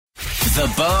The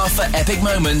bar for epic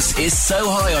moments is so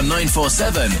high on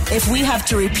 947. If we have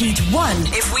to repeat one,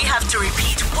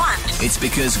 it's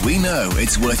because we know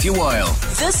it's worth your while.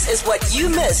 this is what you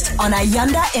missed on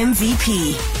Ayanda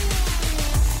MVP.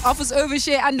 Office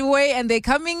Overshare underway and they're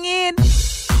coming in.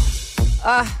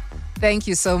 Thank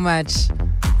you so much.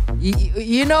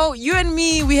 You know, you and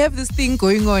me, we have this thing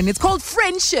going on. It's called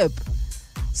friendship.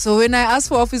 So when I asked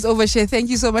for Office Overshare, thank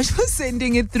you so much for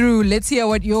sending it through. Let's hear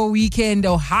what your weekend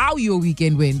or how your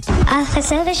weekend went.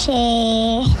 Office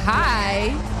Overshare.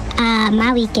 Hi.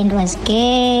 My weekend was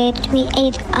good. We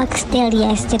ate oxtail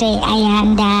yesterday,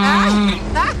 Ayanda.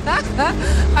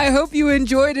 I hope you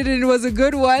enjoyed it and it was a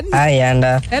good one. Hi,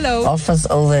 Yanda. Hello. Office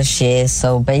Overshare.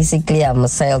 So basically, I'm a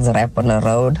sales rep on the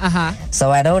road.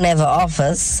 So I don't have an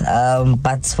office.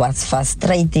 But what's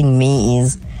frustrating me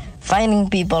is finding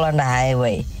people on the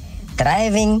highway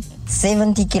driving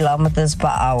 70 kilometers per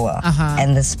hour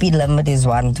and the speed limit is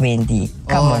 120.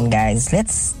 Come on, guys.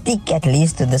 Let's stick at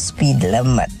least to the speed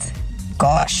limit.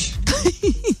 Gosh.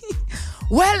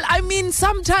 Well, I mean,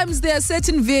 sometimes there are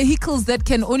certain vehicles that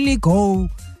can only go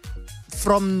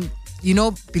from,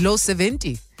 below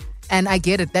 70. And I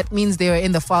get it. That means they are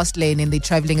in the fast lane and they're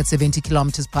traveling at 70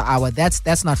 kilometers per hour.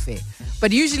 That's not fair.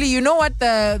 But usually, you know what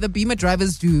the Beamer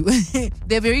drivers do?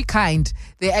 They're very kind.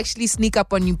 They actually sneak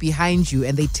up on you behind you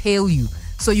and they tail you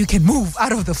so you can move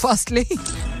out of the fast lane.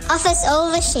 Office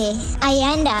Overshare.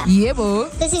 Ayanda. Yeah, bro.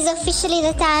 This is officially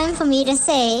the time for me to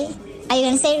say. Are you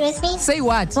going to say it with me? Say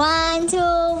what? 1, 2,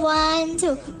 1,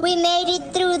 2. We made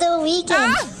it through the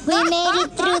weekend. We made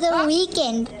it through the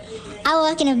weekend. I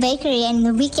work in a bakery and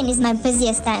the weekend is my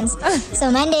busiest times. So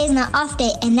Monday is my off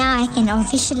day and now I can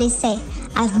officially say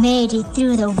I've made it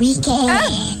through the weekend.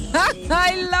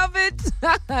 I love it.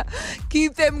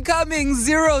 Keep them coming.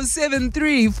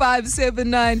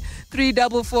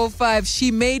 073-579-3445.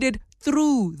 She made it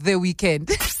through the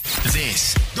weekend.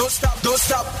 This, don't stop,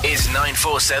 is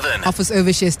 947. Office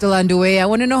Overshare still underway. I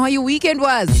want to know how your weekend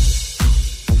was.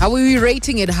 How are we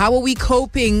rating it? How are we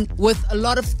coping with a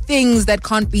lot of things that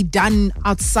can't be done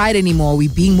outside anymore? Are we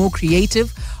being more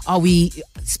creative? Are we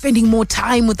spending more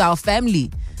time with our family?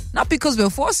 Not because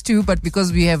we're forced to, but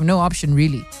because we have no option,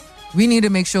 really. We need to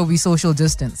make sure we social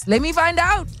distance. Let me find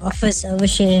out. Office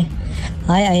Overshare.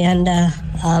 Hi, Ayanda.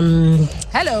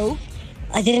 Hello.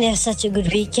 I didn't have such a good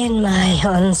weekend.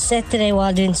 On Saturday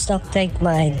while doing stock take,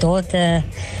 my daughter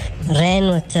ran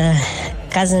with a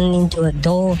cousin into a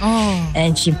door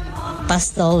and she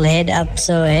bust the whole head up,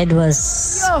 so her head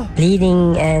was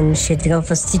bleeding and she had to go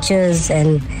for stitches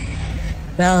and,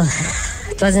 well,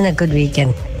 it wasn't a good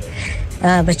weekend.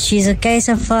 But she's okay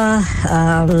so far,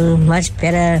 much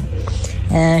better,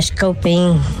 she's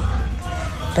coping,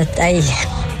 but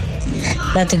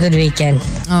not a good weekend.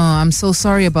 Oh, I'm so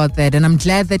sorry about that. And I'm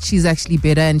glad that she's actually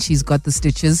better and she's got the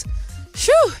stitches.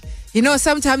 Shoo!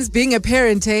 Sometimes being a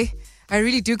parent, I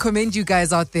really do commend you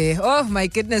guys out there. Oh my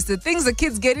goodness, the things the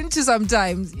kids get into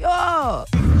sometimes. Yo!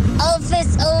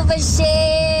 Office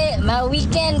Overshare. My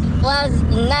weekend was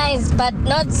nice, but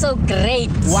not so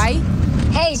great. Why?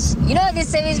 Hey, the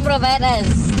service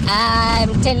providers,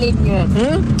 I'm telling you,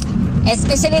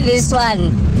 especially this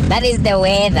one, that is the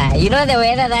weather. You know the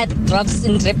weather that drops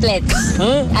in triplets?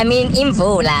 I mean,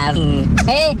 Imvola.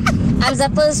 Hey, I'm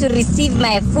supposed to receive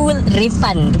my full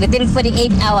refund within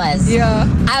 48 hours. Yeah.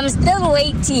 I'm still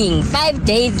waiting 5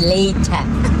 days later.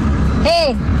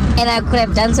 Hey, and I could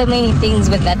have done so many things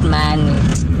with that money.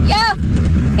 Yeah.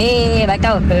 Hey, like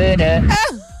I heard her.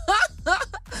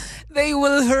 They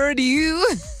will hurt you.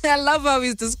 I love how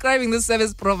he's describing the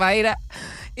service provider.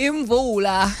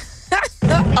 Imvola.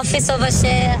 Office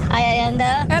Overshare. Hi,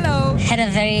 Ayanda. Hello. Had a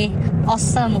very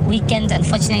awesome weekend.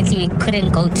 Unfortunately, we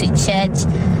couldn't go to church,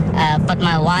 but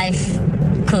my wife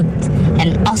cooked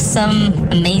an awesome,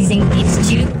 amazing beef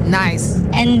stew. Nice.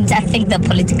 And I think the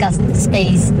political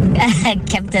space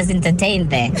kept us entertained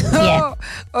there. Yeah.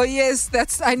 Oh yes,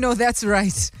 I know that's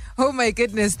right. Oh my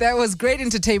goodness, that was great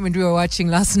entertainment we were watching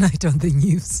last night on the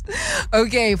news.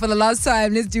 Okay, for the last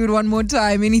time, let's do it one more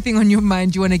time. Anything on your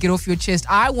mind you want to get off your chest?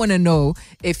 I want to know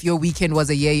if your weekend was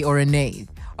a yay or a nay.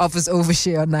 Office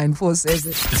Overshare on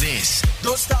 947. This,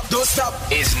 don't stop,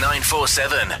 is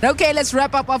 947. Okay, let's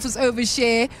wrap up Office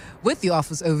Overshare with your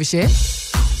Office Overshare.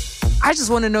 I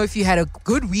just want to know if you had a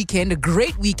good weekend, a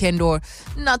great weekend, or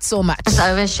not so much. Office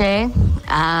Overshare.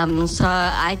 So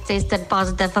I tested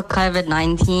positive for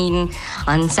COVID-19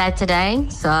 on Saturday.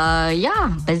 So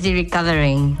yeah, busy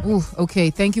recovering. Ooh, okay,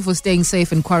 thank you for staying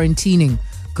safe and quarantining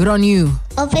Good on you.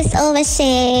 Office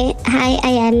overshare. Hi,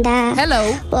 Ayanda.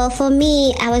 Hello. Well, for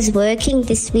me, I was working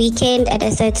this weekend at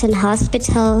a certain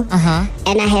hospital.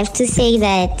 And I have to say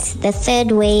that the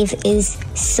third wave is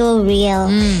so real.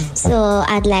 So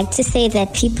I'd like to say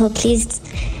that people, please,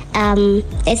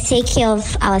 let's take care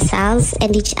of ourselves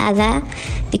and each other,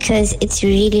 because it's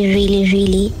really, really,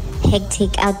 really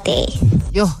hectic out there.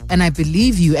 Yo, and I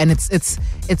believe you. And it's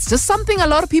just something a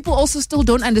lot of people also still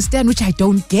don't understand, which I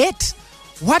don't get.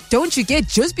 What don't you get?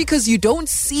 Just because you don't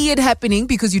see it happening,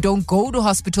 because you don't go to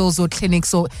hospitals or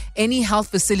clinics or any health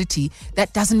facility,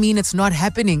 that doesn't mean it's not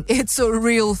happening. It's a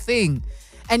real thing.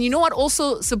 And you know what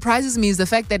also surprises me is the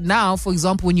fact that now, for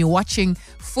example, when you're watching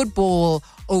football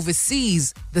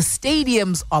overseas, the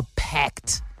stadiums are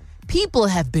packed. People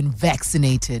have been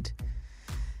vaccinated.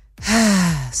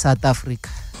 South Africa.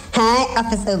 Hi,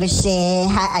 Office Overshare.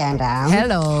 Hi, Ayanda.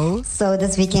 Hello. So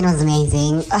this weekend was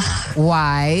amazing.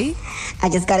 Why? I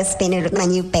just got to spend it with my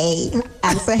new pay.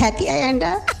 I'm so happy,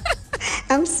 Ayanda.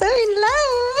 I'm so in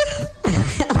love.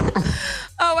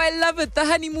 Oh, I love it. The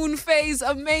honeymoon phase.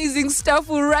 Amazing stuff.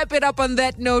 We'll wrap it up on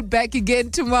that note. Back again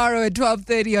tomorrow at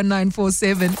 12:30 on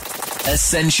 947.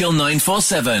 Essential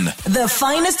 947. The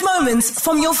finest moments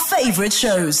from your favorite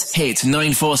shows. Hit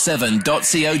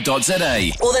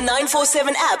 947.co.za. Or the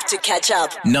 947 app to catch up.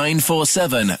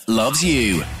 947 loves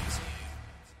you.